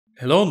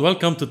Hello and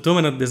welcome to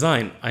 2-Minute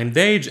Design. I'm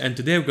Dage and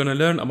today we're gonna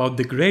learn about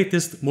the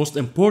greatest, most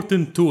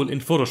important tool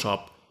in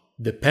Photoshop,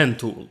 the pen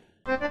tool.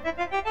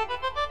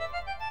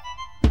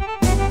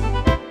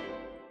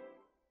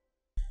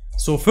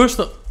 So first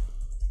up,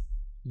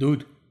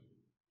 dude,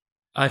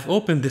 I've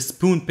opened this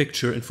spoon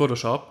picture in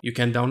Photoshop. You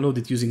can download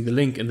it using the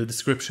link in the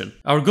description.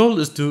 Our goal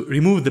is to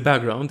remove the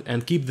background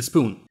and keep the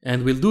spoon.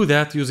 And we'll do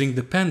that using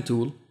the pen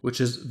tool, which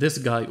is this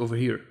guy over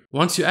here.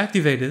 Once you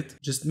activate it,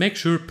 just make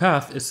sure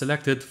path is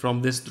selected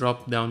from this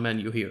drop down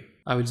menu here.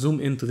 I will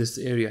zoom into this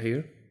area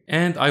here.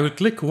 And I will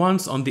click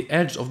once on the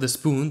edge of the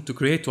spoon to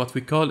create what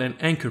we call an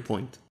anchor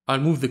point.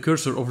 I'll move the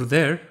cursor over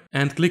there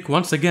and click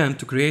once again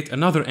to create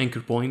another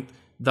anchor point,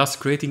 thus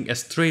creating a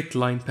straight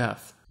line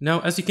path. Now,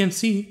 as you can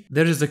see,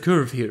 there is a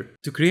curve here.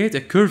 To create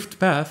a curved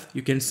path,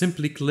 you can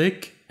simply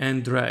click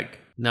and drag.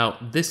 Now,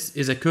 this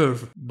is a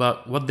curve,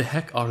 but what the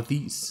heck are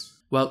these?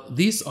 Well,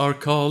 these are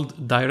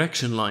called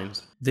direction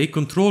lines. They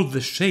control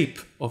the shape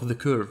of the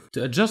curve.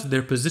 To adjust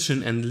their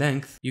position and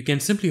length, you can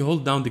simply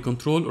hold down the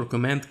Control or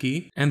Command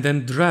key and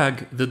then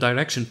drag the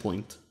direction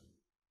point.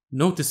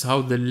 Notice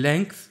how the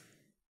length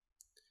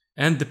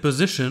and the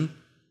position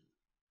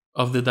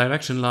of the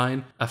direction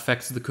line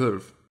affects the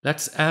curve.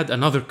 Let's add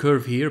another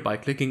curve here by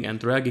clicking and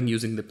dragging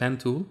using the pen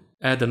tool.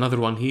 Add another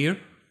one here,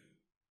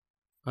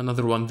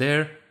 another one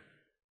there,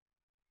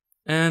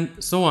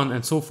 and so on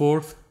and so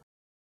forth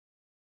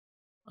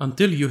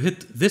until you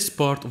hit this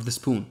part of the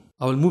spoon.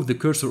 I will move the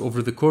cursor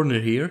over the corner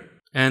here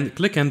and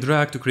click and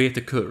drag to create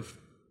a curve.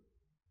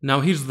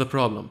 Now here's the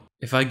problem.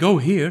 If I go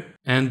here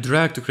and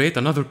drag to create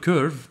another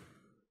curve,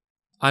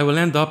 I will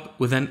end up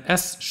with an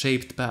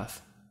S-shaped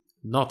path.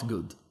 Not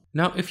good.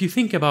 Now if you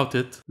think about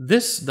it,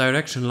 this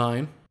direction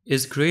line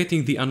is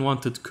creating the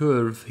unwanted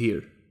curve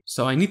here.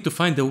 So I need to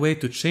find a way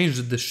to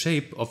change the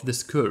shape of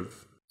this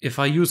curve. If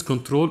I use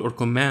Control or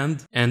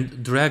Command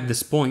and drag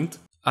this point,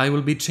 I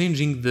will be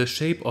changing the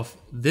shape of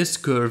this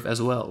curve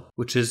as well,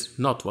 which is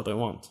not what I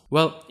want.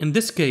 Well, in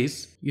this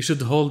case, you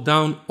should hold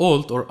down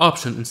Alt or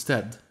Option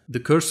instead. The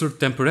cursor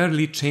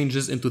temporarily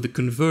changes into the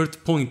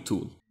Convert Point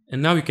tool.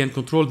 And now you can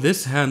control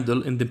this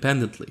handle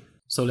independently.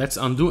 So let's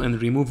undo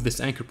and remove this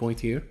anchor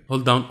point here.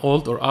 Hold down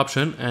Alt or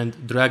Option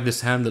and drag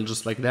this handle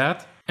just like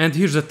that. And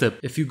here's a tip.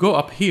 If you go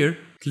up here,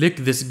 click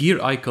this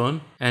gear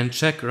icon and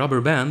check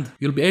rubber band,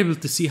 you'll be able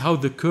to see how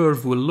the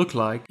curve will look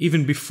like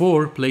even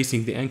before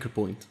placing the anchor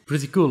point.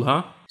 Pretty cool,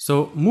 huh?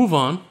 So move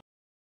on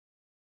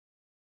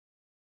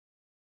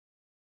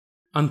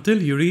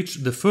until you reach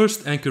the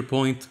first anchor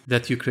point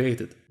that you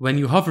created. When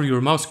you hover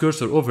your mouse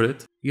cursor over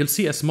it, you'll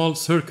see a small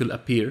circle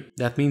appear.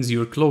 That means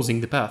you're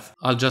closing the path.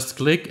 I'll just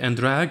click and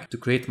drag to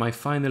create my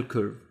final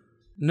curve.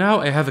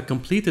 Now I have a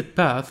completed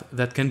path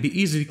that can be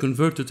easily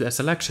converted to a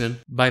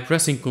selection by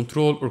pressing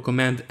Ctrl or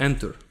Command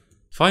Enter.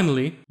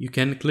 Finally, you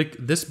can click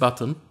this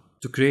button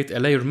to create a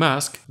layer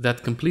mask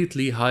that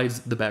completely hides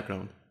the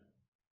background.